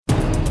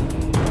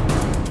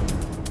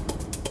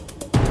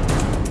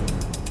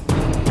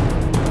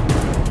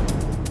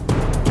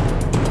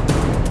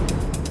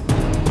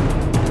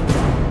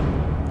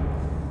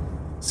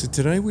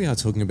today we are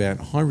talking about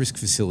high-risk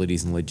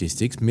facilities and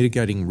logistics,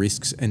 mitigating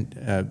risks and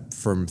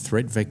from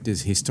threat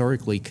vectors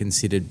historically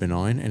considered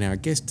benign. And our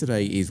guest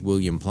today is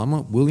William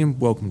Plummer. William,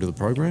 welcome to the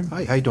program.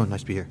 Hi, how you doing?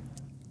 Nice to be here.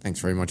 Thanks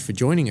very much for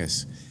joining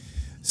us.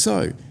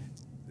 So,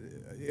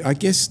 I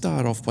guess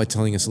start off by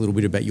telling us a little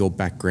bit about your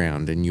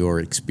background and your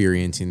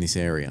experience in this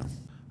area.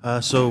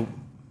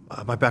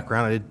 My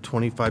background, I did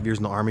 25 years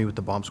in the Army with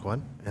the bomb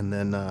squad, and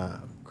then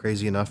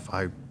crazy enough,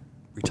 I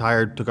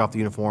retired, took off the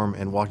uniform,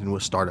 and walked into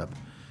a startup.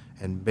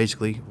 And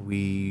basically,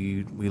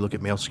 we look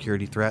at mail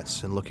security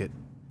threats and look at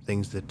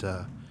things that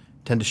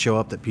tend to show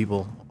up that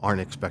people aren't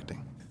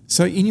expecting.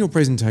 So in your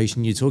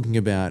presentation, you're talking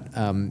about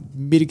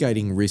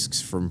mitigating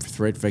risks from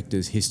threat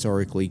vectors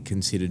historically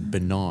considered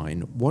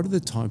benign. What are the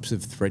types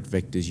of threat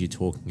vectors you're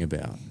talking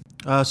about?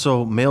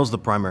 So mail's the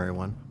primary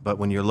one, but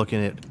when you're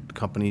looking at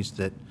companies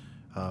that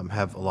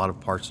have a lot of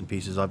parts and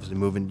pieces, obviously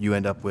moving, you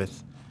end up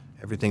with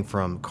everything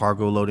from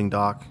cargo loading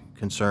dock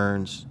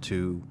concerns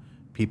to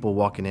people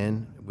walking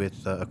in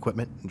with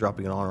equipment and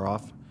dropping it on or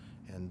off,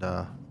 and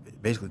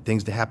basically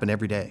things that happen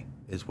every day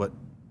is what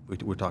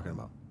we're talking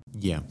about.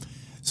 Yeah.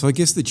 So I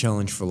guess the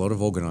challenge for a lot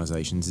of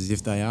organisations is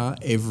if they are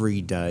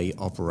everyday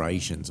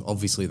operations,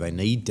 obviously they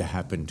need to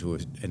happen to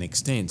an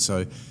extent.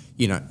 So,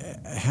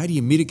 how do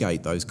you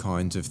mitigate those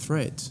kinds of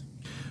threats?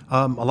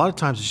 A lot of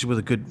times it's just with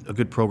a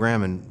good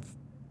program and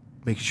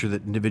making sure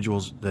that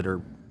individuals that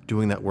are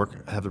doing that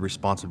work have the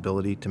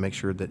responsibility to make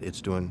sure that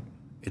it's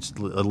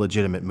a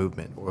legitimate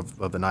movement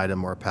of an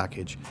item or a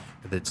package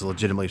that's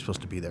legitimately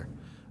supposed to be there.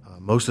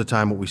 Most of the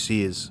time what we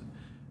see is,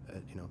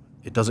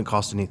 it doesn't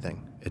cost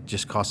anything. It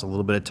just costs a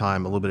little bit of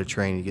time, a little bit of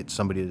training to get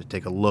somebody to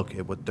take a look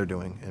at what they're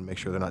doing and make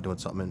sure they're not doing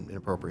something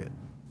inappropriate.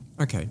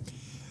 Okay.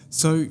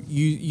 So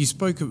you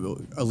spoke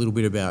a little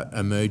bit about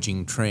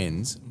emerging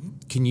trends.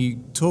 Can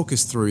you talk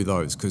us through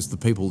those? Because the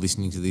people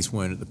listening to this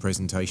weren't at the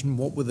presentation.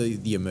 What were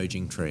the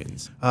emerging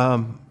trends?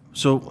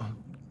 So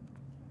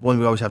one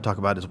we always have to talk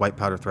about is white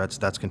powder threats.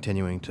 That's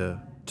continuing to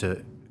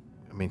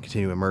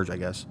emerge, I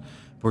guess.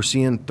 We're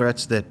seeing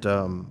threats that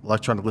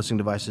electronic listening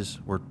devices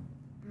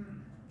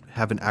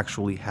haven't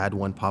actually had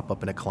one pop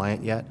up in a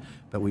client yet,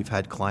 but we've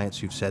had clients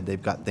who've said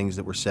they've got things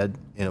that were said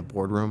in a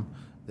boardroom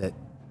that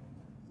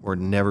were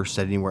never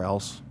said anywhere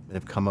else and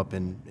have come up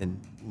in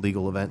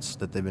legal events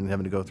that they've been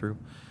having to go through.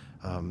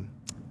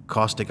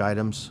 Caustic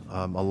items, we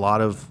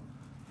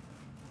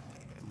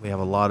have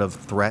a lot of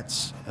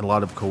threats and a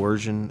lot of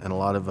coercion and a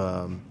lot of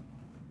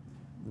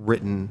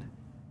written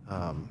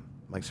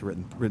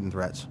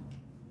threats.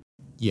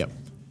 Yep.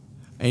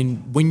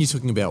 And when you're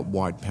talking about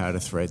white powder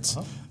threats,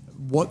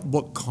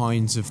 what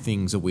kinds of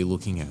things are we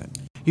looking at?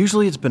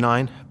 Usually it's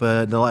benign,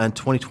 but in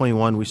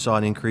 2021 we saw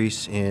an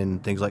increase in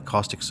things like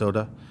caustic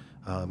soda,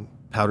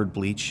 powdered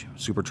bleach,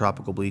 super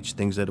tropical bleach,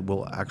 things that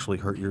will actually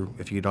hurt you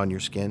if you get on your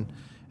skin.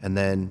 And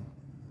then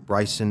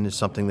ricin is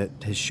something that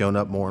has shown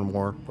up more and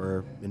more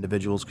for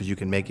individuals because you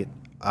can make it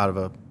out of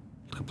a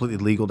completely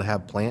legal to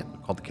have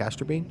plant called the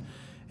castor bean.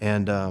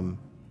 And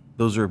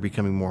those are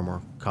becoming more and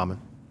more common.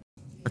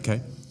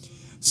 Okay.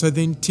 So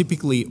then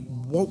typically,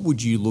 what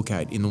would you look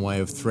at in the way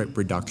of threat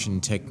reduction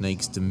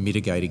techniques to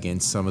mitigate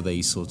against some of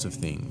these sorts of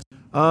things?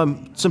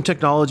 Some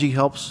technology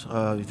helps.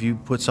 If you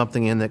put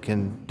something in that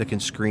can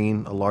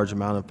screen a large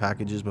amount of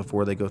packages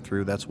before they go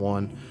through, that's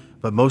one.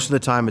 But most of the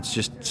time, it's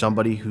just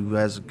somebody who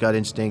has gut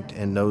instinct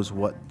and knows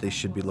what they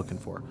should be looking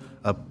for.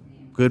 A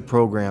good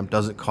program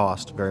doesn't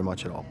cost very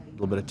much at all, a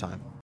little bit of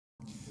time.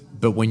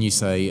 But when you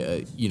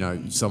say,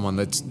 someone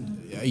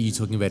are you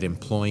talking about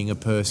employing a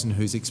person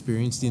who's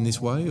experienced in this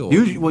way? Or?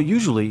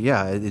 Usually,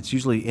 yeah. It's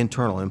usually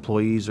internal.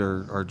 Employees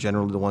are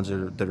generally the ones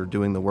that are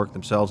doing the work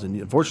themselves. And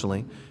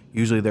unfortunately,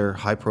 usually they're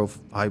high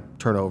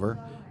turnover.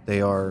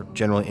 They are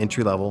generally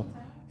entry level.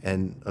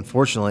 And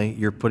unfortunately,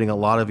 you're putting a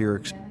lot of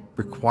your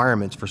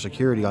requirements for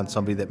security on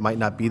somebody that might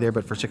not be there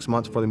but for 6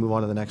 months before they move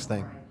on to the next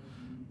thing.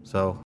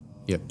 So...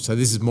 Yep. So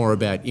this is more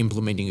about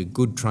implementing a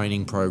good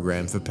training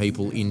program for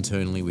people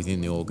internally within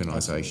the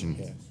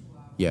organisation.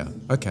 Yeah.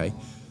 Okay.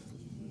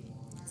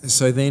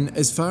 So then,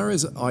 as far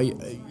as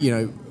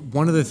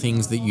one of the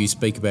things that you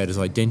speak about is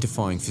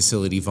identifying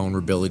facility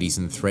vulnerabilities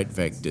and threat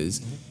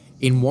vectors.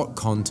 In what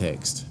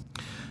context?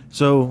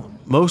 So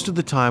most of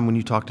the time when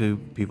you talk to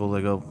people,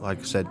 they go, like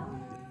I said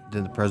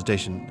in the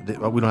presentation,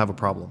 we don't have a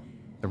problem.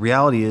 The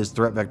reality is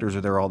threat vectors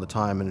are there all the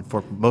time, and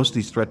for most of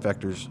these threat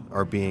vectors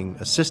are being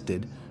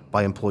assisted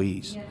by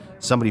employees.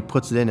 Somebody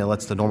puts it in and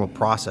lets the normal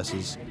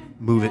processes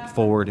move it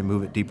forward and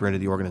move it deeper into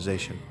the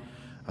organization.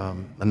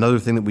 Another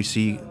thing that we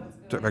see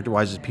threat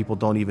vector-wise is people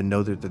don't even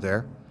know that they're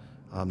there.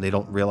 They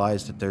don't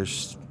realize that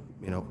there's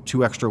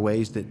 2 extra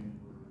ways that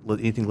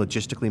anything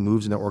logistically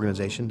moves in their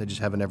organization. They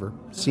just haven't ever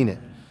seen it.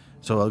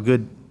 So a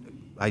good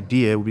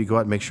idea would be go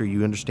out and make sure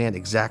you understand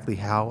exactly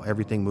how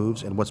everything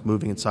moves and what's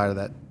moving inside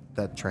of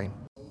that train.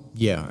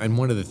 Yeah, and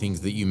one of the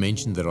things that you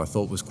mentioned that I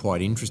thought was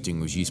quite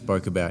interesting was you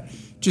spoke about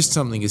just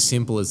something as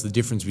simple as the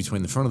difference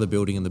between the front of the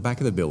building and the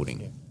back of the building.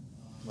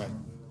 Yeah. Right.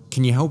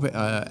 Can you help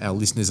our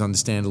listeners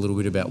understand a little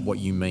bit about what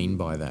you mean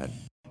by that?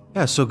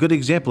 Yeah, so good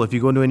example. If you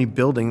go into any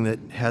building that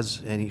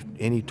has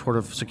any sort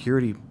of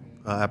security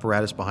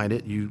apparatus behind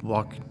it. You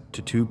walk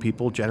to two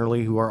people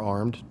generally who are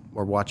armed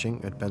or watching.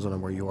 It depends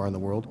on where you are in the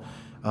world.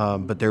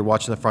 But they're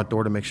watching the front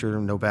door to make sure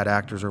no bad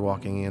actors are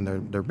walking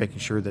in. They're making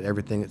sure that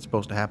everything that's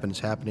supposed to happen is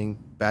happening.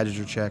 Badges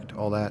are checked,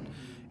 all that.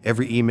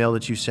 Every email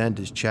that you send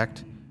is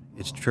checked.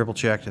 It's triple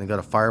checked, and they got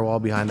a firewall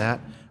behind that.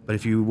 But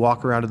if you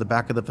walk around to the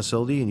back of the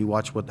facility and you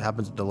watch what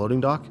happens at the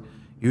loading dock,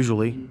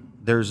 usually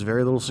there's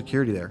very little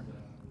security there.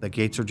 The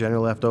gates are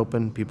generally left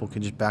open. People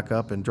can just back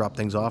up and drop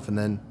things off, and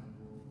then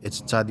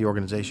it's inside the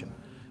organization.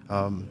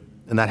 And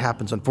that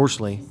happens,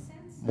 unfortunately,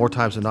 more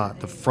times than not.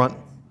 The front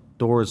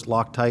door is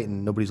locked tight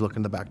and nobody's looking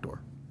in the back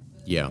door.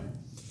 Yeah.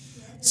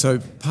 So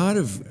part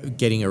of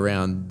getting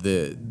around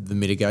the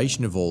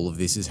mitigation of all of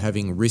this is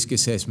having risk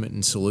assessment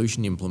and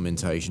solution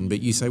implementation.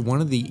 But you say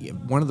one of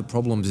the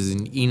problems is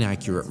an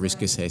inaccurate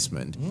risk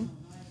assessment.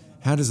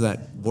 How does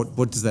that?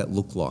 What does that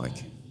look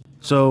like?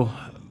 So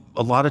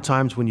a lot of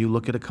times when you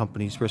look at a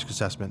company's risk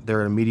assessment,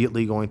 they're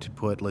immediately going to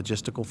put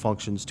logistical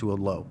functions to a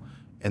low,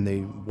 and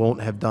they won't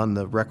have done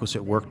the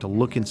requisite work to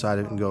look inside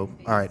it and go,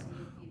 all right,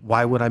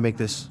 why would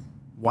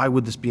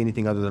this be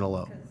anything other than a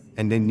low?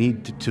 And they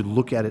need to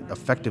look at it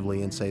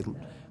effectively and say,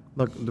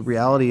 look, the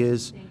reality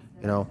is,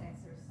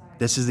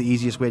 this is the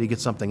easiest way to get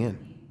something in.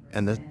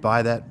 And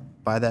by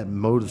that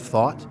mode of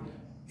thought,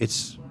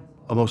 it's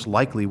a most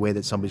likely way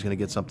that somebody's going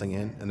to get something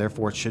in, and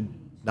therefore it should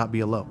not be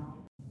a low.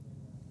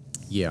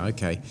 Yeah,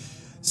 okay.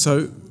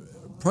 So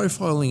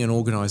profiling an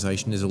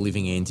organisation as a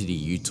living entity,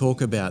 you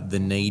talk about the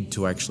need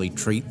to actually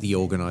treat the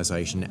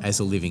organisation as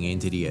a living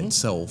entity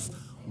itself.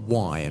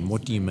 Why, and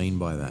what do you mean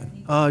by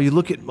that? You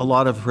look at a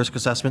lot of risk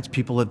assessments.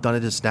 People have done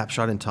it as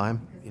snapshot in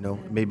time.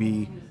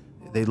 Maybe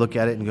they look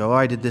at it and go,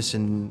 I did this,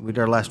 and we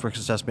did our last risk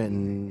assessment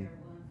in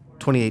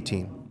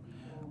 2018.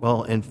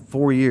 Well, in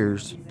 4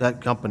 years, that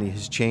company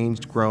has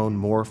changed, grown,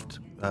 morphed,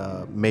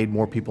 made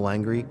more people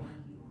angry,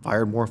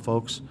 fired more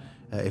folks.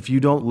 If you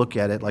don't look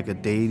at it like a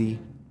daily,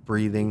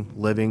 breathing,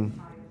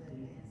 living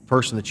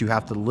person that you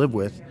have to live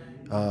with,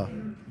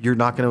 you're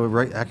not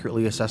going to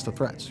accurately assess the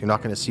threats. You're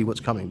not going to see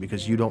what's coming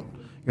because you're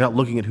not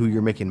looking at who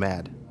you're making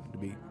mad,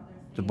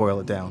 to boil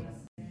it down.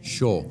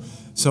 Sure.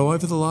 So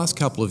over the last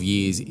couple of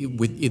years,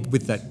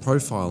 with that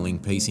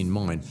profiling piece in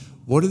mind,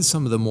 what are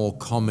some of the more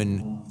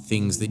common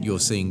things that you're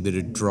seeing that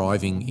are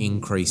driving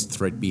increased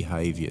threat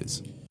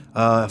behaviours?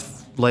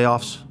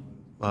 Layoffs.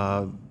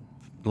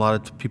 A lot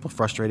of people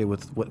frustrated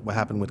with what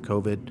happened with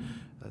COVID,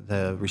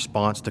 the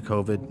response to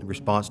COVID, the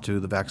response to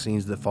the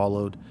vaccines that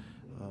followed.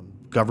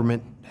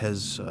 Government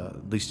has,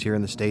 at least here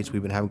in the States,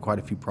 we've been having quite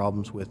a few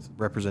problems with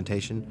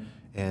representation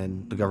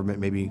and the government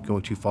maybe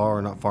going too far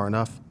or not far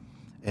enough.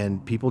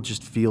 And people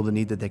just feel the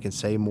need that they can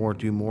say more,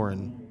 do more,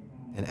 and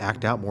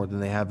act out more than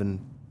they have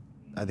in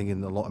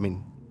the law. I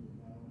mean,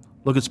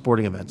 look at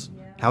sporting events.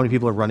 How many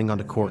people are running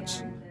onto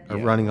courts,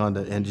 running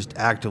onto and just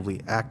actively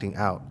acting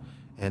out?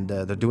 And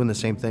they're doing the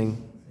same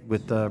thing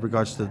with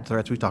regards to the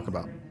threats we talk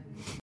about.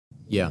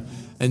 Yeah.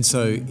 And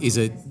so is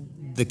it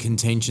the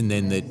contention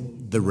then that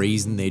the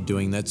reason they're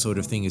doing that sort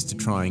of thing is to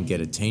try and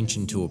get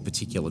attention to a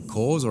particular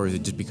cause, or is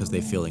it just because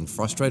they're feeling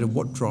frustrated?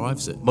 What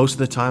drives it? Most of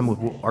the time with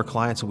our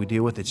clients that we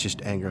deal with, it's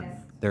just anger.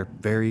 They're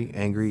very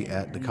angry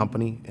at the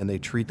company, and they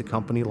treat the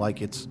company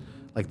like it's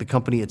like the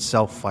company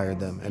itself fired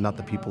them and not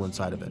the people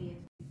inside of it.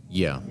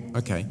 Yeah,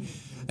 okay.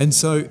 And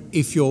so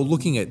if you're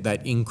looking at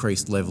that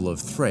increased level of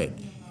threat,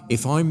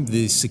 if I'm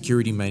the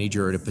security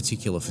manager at a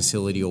particular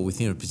facility or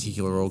within a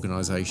particular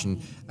organisation,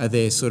 are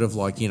there sort of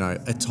like,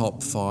 a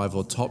top 5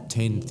 or top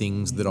 10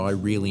 things that I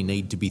really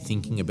need to be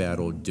thinking about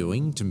or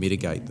doing to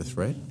mitigate the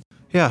threat?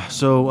 Yeah,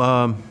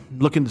 so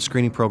looking at the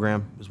screening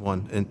program is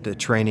one, and the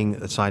training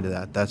assigned to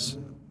that. That's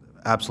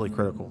absolutely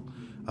critical.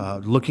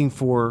 Looking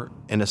for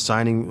and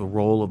assigning a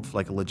role of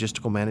like a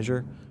logistical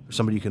manager, or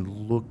somebody you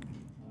can look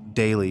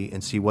daily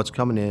and see what's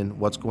coming in,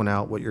 what's going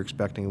out, what you're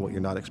expecting and what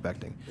you're not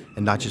expecting,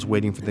 and not just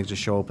waiting for things to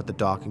show up at the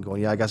dock and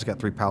going, I guess I got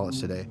 3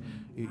 pallets today.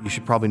 You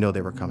should probably know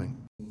they were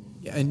coming.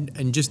 Yeah,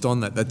 and just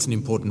on that, that's an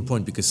important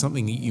point, because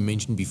something that you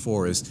mentioned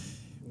before is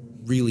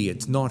really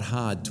it's not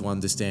hard to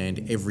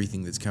understand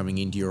everything that's coming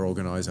into your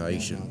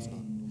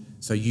organisation.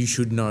 So you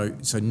should know,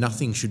 so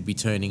nothing should be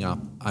turning up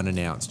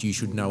unannounced. You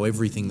should know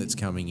everything that's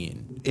coming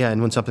in. Yeah,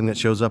 and when something that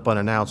shows up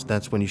unannounced,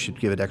 that's when you should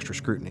give it extra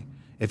scrutiny.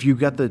 If you've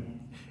got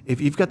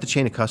the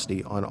chain of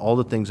custody on all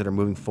the things that are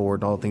moving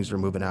forward and all the things that are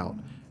moving out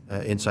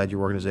inside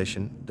your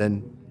organization,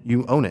 then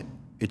you own it.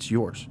 It's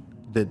yours.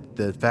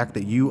 The fact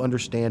that you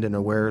understand and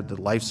aware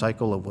the life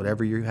cycle of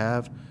whatever you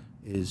have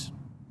it's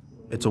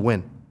a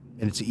win,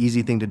 and it's an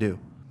easy thing to do.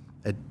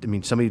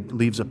 Somebody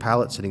leaves a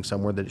pallet sitting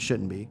somewhere that it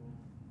shouldn't be.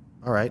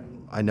 All right,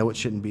 I know it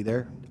shouldn't be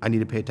there. I need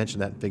to pay attention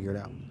to that and figure it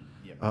out.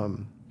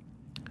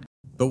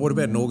 But what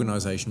about an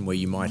organisation where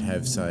you might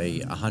have,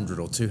 say, 100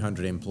 or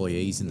 200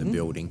 employees in the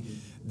building?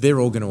 They're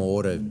all going to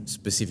order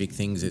specific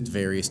things at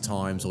various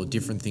times or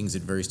different things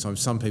at various times.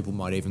 Some people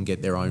might even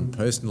get their own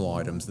personal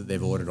items that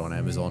they've ordered on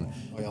Amazon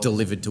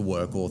delivered to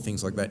work or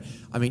things like that.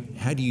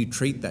 How do you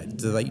treat that?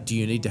 Do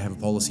you need to have a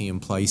policy in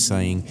place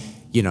saying,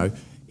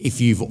 if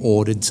you've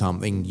ordered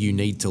something, you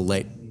need to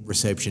let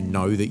reception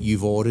know that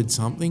you've ordered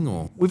something,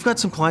 or? We've got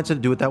some clients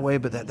that do it that way,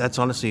 but that's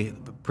honestly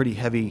a pretty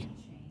heavy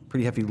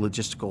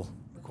logistical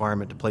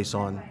requirement to place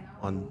on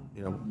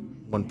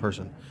one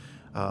person.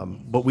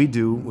 What we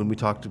do when we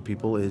talk to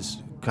people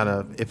is kind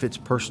of, if it's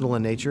personal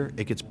in nature,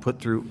 it gets put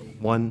through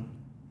one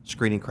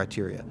screening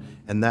criteria,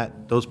 and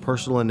that those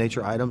personal in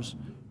nature items,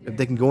 if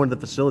they can go into the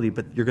facility,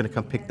 but you're going to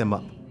come pick them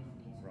up.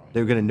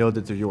 They're going to know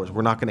that they're yours.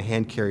 We're not going to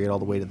hand carry it all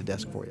the way to the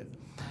desk for you.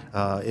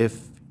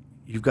 If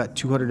you've got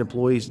 200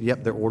 employees,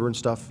 yep, they're ordering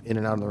stuff in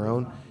and out on their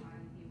own.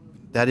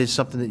 That is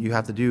something that you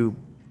have to do.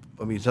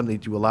 I mean, something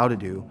that you allow to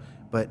do,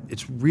 but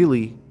it's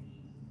really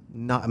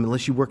not, I mean,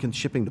 unless you work in the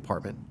shipping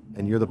department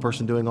and you're the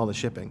person doing all the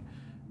shipping,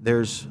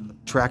 there's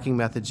tracking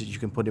methods that you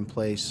can put in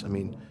place. I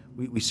mean,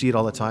 we see it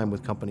all the time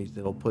with companies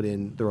that'll put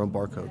in their own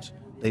barcodes.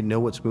 They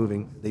know what's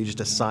moving. They just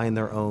assign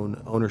their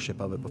own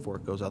ownership of it before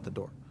it goes out the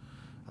door.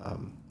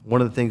 One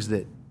of the things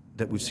that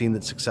we've seen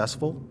that's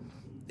successful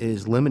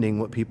is limiting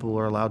what people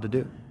are allowed to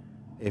do.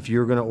 If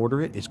you're going to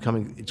order it, it's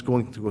going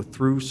to go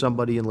through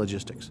somebody in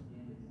logistics.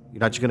 You're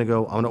not just going to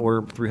go, I'm going to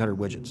order 300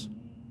 widgets.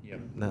 Yep.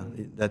 No,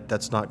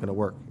 that's not going to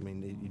work. I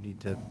mean, you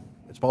need to.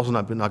 It's also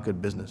not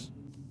good business.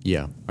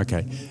 Yeah.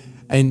 Okay.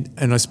 And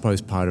I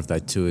suppose part of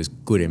that too is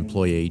good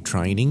employee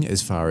training,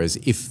 as far as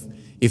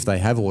if they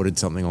have ordered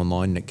something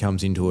online and it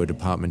comes into a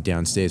department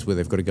downstairs where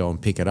they've got to go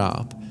and pick it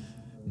up.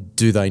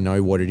 Do they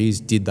know what it is?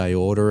 Did they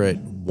order it?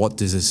 What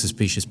does a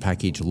suspicious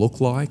package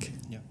look like?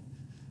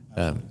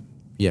 Yeah.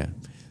 Yeah.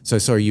 So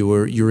sorry, you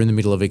were in the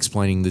middle of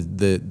explaining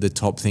the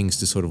top things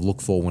to sort of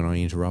look for when I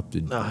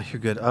interrupted. No, you're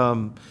good.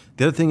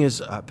 The other thing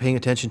is paying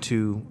attention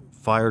to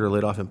fired or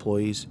laid off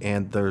employees,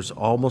 and there's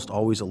almost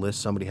always a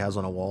list somebody has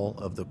on a wall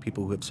of the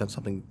people who have sent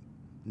something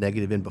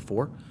negative in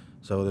before.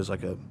 So there's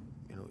like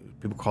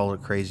people call it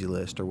a crazy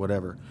list or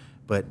whatever,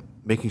 but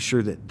making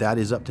sure that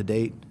is up to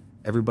date,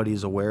 everybody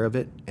is aware of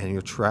it, and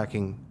you're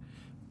tracking.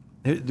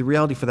 The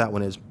reality for that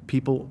one is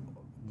people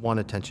want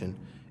attention.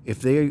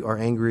 If they are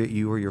angry at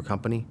you or your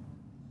company,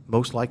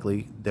 most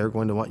likely they're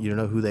going to want you to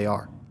know who they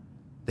are.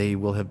 They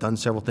will have done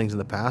several things in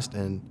the past,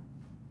 and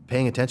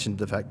paying attention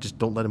to the fact, just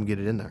don't let them get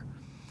it in there.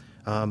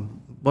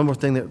 One more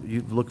thing that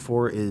you look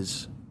for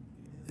is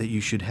that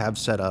you should have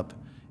set up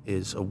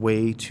is a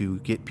way to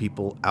get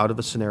people out of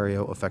a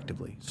scenario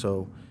effectively.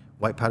 So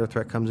white powder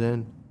threat comes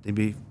in, they'd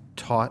be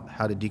taught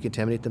how to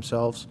decontaminate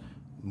themselves,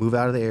 move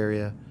out of the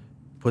area,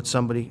 put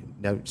somebody,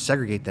 now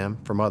segregate them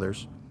from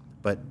others,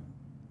 but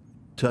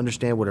to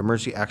understand what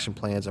emergency action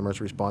plans,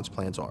 emergency response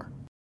plans are.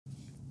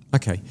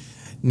 Okay.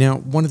 Now,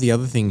 one of the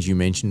other things you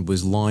mentioned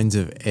was lines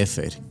of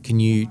effort. Can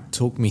you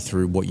talk me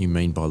through what you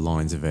mean by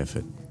lines of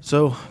effort?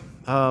 So,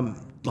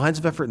 lines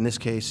of effort in this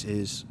case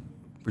is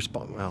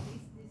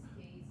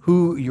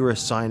who you're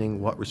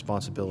assigning what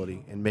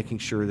responsibility, and making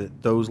sure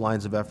that those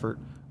lines of effort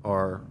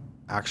are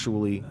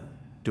actually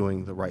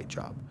doing the right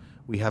job.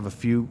 We have a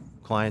few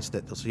clients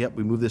that they'll say, yep,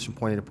 we move this from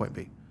point A to point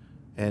B,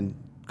 and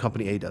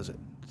company A does it,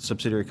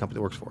 subsidiary company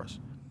that works for us.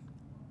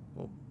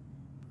 Well,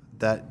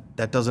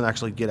 that doesn't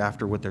actually get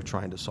after what they're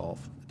trying to solve.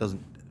 It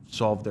doesn't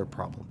solve their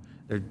problem.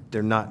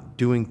 They're not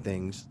doing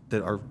things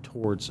that are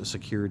towards a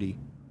security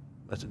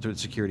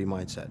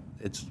mindset.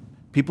 It's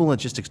people in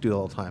logistics do it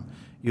all the time.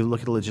 You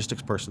look at a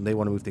logistics person, they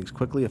want to move things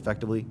quickly,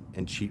 effectively,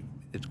 and cheap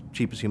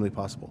as humanly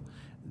possible.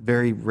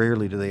 Very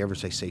rarely do they ever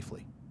say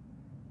safely.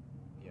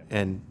 Yeah.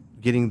 And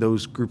getting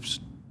those groups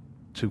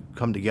to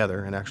come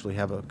together and actually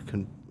have a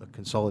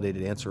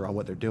consolidated answer on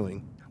what they're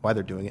doing, why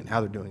they're doing it, and how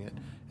they're doing it,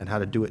 and how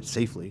to do it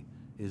safely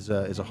is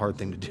a hard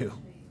thing to do.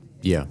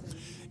 Yeah.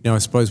 Now, I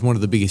suppose one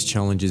of the biggest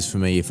challenges for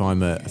me, if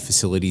I'm a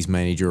facilities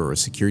manager or a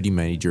security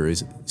manager,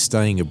 is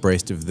staying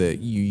abreast of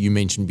you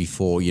mentioned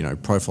before,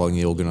 profiling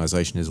the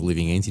organisation as a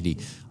living entity.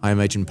 I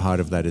imagine part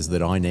of that is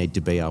that I need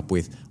to be up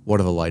with what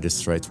are the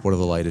latest threats, what are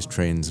the latest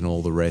trends, and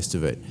all the rest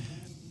of it.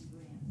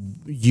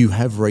 You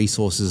have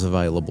resources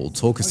available.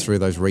 Talk us through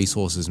those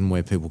resources and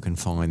where people can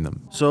find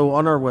them. So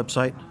on our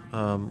website,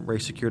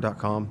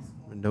 raysecure.com,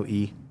 no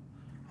E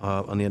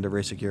on the end of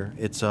Raysecure,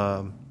 it's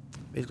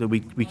basically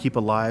we keep a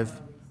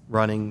live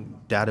running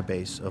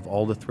database of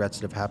all the threats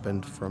that have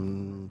happened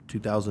from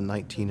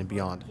 2019 and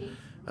beyond.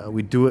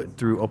 We do it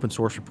through open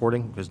source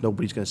reporting because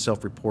nobody's going to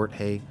self-report,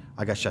 hey,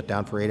 I got shut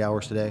down for 8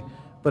 hours today.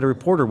 But a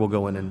reporter will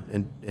go in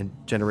and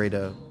generate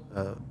a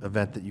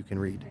event that you can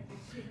read.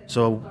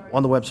 So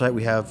on the website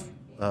we have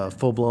a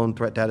full-blown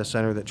threat data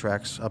center that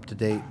tracks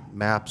up-to-date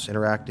maps,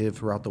 interactive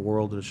throughout the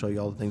world to show you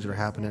all the things that are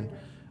happening.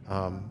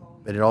 And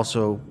it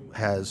also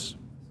has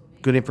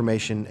good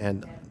information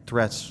and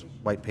threats,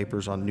 white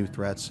papers on new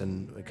threats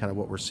and kind of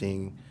what we're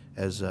seeing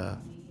as the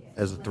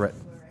threat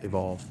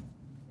evolve.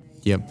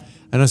 Yep.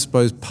 And I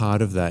suppose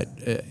part of that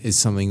is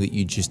something that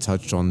you just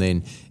touched on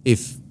then.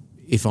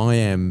 If I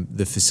am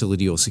the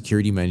facility or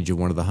security manager,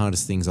 one of the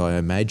hardest things I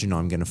imagine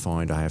I'm going to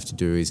find I have to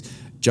do is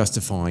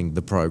justifying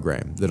the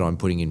program that I'm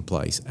putting in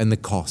place and the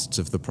costs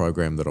of the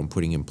program that I'm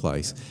putting in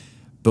place.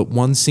 But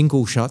one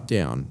single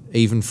shutdown,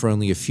 even for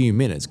only a few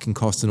minutes, can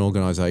cost an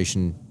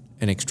organisation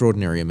an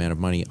extraordinary amount of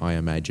money, I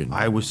imagine.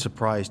 I was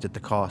surprised at the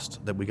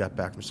cost that we got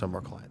back from some of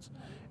our clients.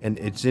 And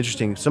it's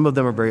interesting. Some of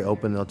them are very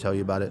open; they'll tell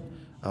you about it.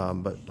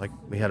 But like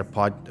we had a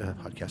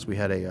podcast, we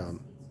had a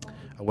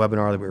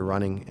webinar that we were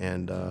running,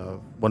 and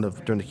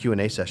during the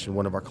Q&A session,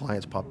 one of our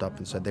clients popped up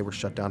and said they were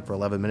shut down for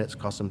 11 minutes,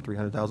 cost them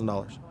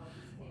 $300,000,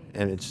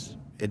 and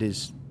it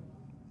is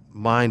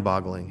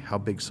mind-boggling how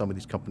big some of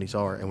these companies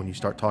are. And when you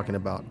start talking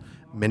about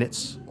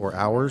minutes or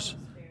hours,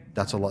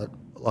 that's a lot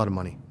of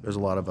money. There's a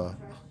lot of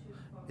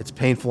it's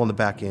painful on the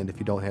back end if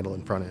you don't handle it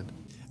in front end.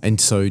 And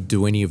so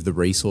do any of the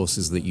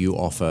resources that you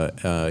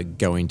offer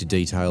go into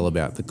detail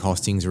about the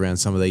costings around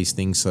some of these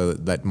things so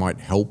that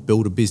might help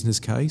build a business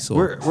case?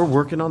 Or? We're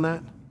working on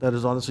that. That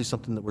is honestly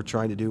something that we're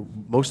trying to do.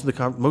 Most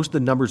of the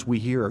numbers we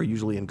hear are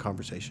usually in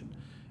conversation.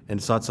 And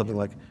it's not something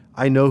like,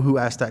 I know who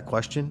asked that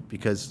question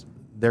because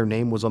their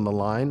name was on the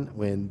line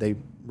when they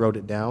wrote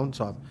it down.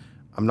 So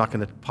I'm not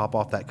going to pop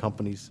off that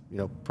company's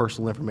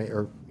personal information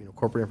or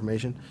corporate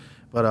information.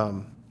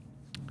 But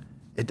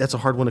that's a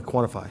hard one to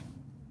quantify.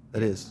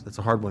 That's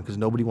a hard one because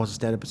nobody wants to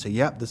stand up and say,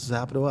 yep, this has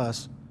happened to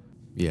us.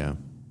 Yeah.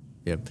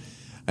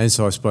 And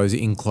so I suppose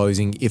in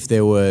closing, if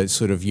there were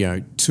sort of,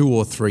 2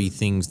 or 3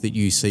 things that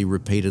you see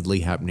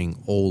repeatedly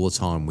happening all the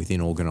time within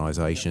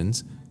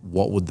organizations,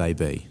 what would they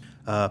be?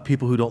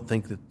 People who don't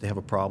think that they have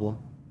a problem,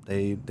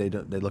 they look at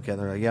it and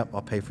they're like, yep,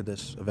 I'll pay for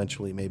this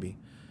eventually, maybe.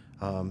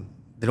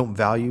 They don't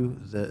value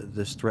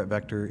this threat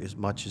vector as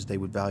much as they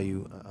would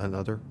value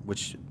another,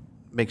 which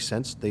makes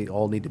sense. They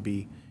all need to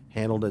be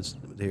handled as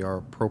they are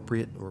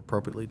appropriate or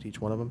appropriately to each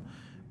one of them,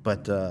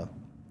 but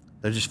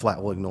they're just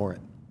flat will ignore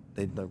it.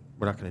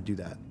 We're not going to do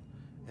that,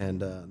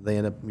 and they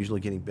end up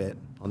usually getting bit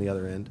on the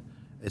other end.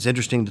 It's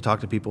interesting to talk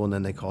to people, and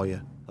then they call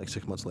you like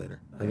 6 months later.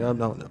 Like, oh,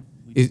 no.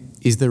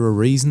 Is there a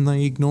reason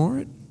they ignore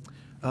it?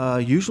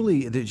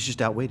 Usually, it's just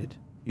outweighed.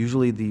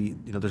 Usually,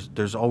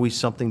 there's always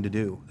something to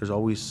do. There's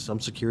always some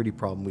security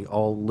problem. We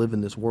all live in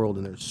this world,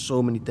 and there's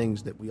so many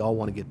things that we all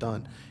want to get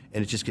done,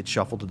 and it just gets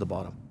shuffled to the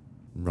bottom.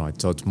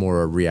 Right, so it's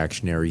more a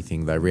reactionary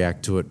thing. They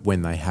react to it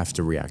when they have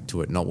to react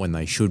to it, not when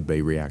they should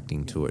be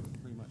reacting to it.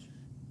 Pretty much.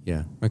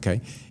 Yeah,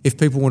 okay. If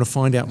people want to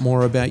find out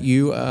more about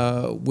you,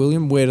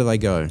 William, where do they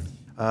go?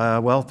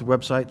 Well, the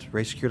website,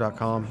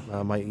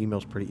 raysecure.com. My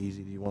email's pretty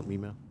easy. Do you want me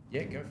email?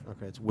 Yeah, go.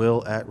 Okay, it's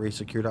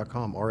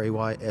will@raysecure.com,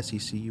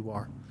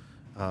 RAYSECUR.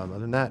 Other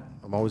than that,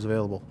 I'm always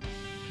available.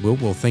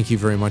 Well, thank you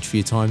very much for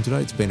your time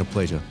today. It's been a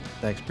pleasure.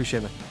 Thanks,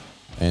 appreciate it.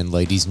 And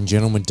ladies and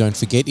gentlemen, don't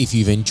forget, if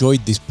you've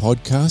enjoyed this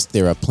podcast,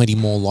 there are plenty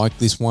more like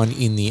this one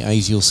in the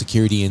Azure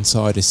Security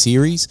Insider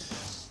series.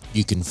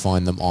 You can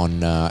find them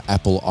on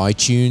Apple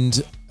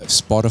iTunes,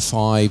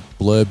 Spotify,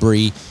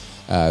 Blurberry,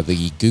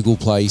 the Google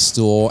Play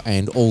Store,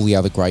 and all the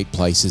other great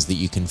places that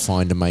you can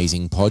find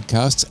amazing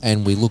podcasts.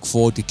 And we look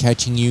forward to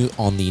catching you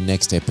on the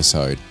next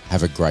episode.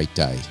 Have a great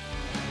day.